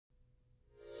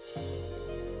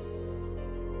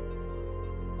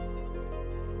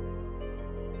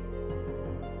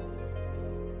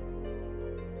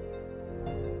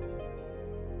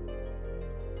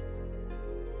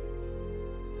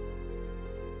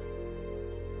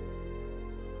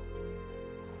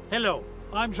Hello,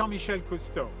 I'm Jean-Michel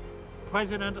Cousteau,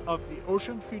 President of the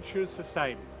Ocean Futures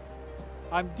Society.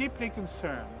 I'm deeply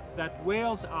concerned that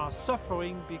whales are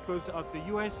suffering because of the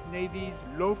US Navy's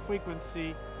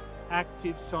low-frequency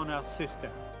active sonar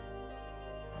system.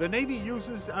 The Navy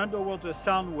uses underwater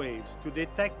sound waves to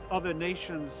detect other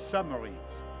nations'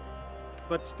 submarines.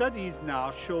 But studies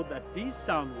now show that these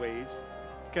sound waves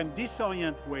can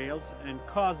disorient whales and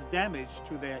cause damage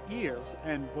to their ears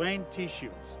and brain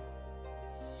tissues.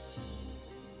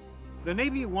 The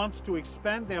Navy wants to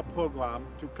expand their program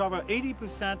to cover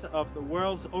 80% of the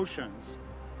world's oceans,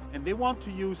 and they want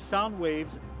to use sound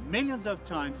waves millions of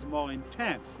times more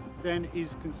intense than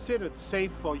is considered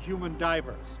safe for human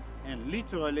divers, and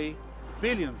literally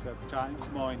billions of times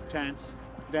more intense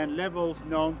than levels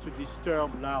known to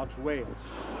disturb large whales.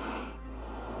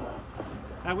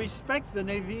 I respect the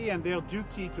Navy and their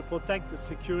duty to protect the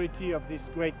security of this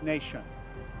great nation.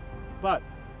 But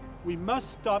we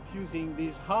must stop using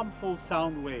these harmful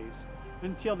sound waves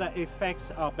until their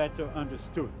effects are better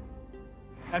understood.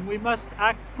 And we must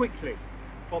act quickly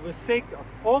for the sake of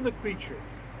all the creatures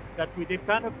that we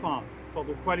depend upon for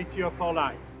the quality of our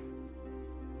lives.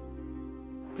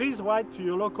 Please write to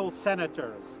your local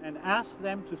senators and ask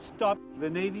them to stop the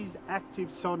Navy's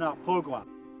active sonar program.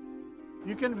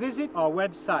 You can visit our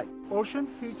website,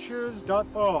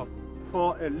 oceanfutures.org,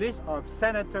 for a list of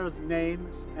senators'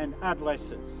 names and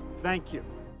addresses. Thank you.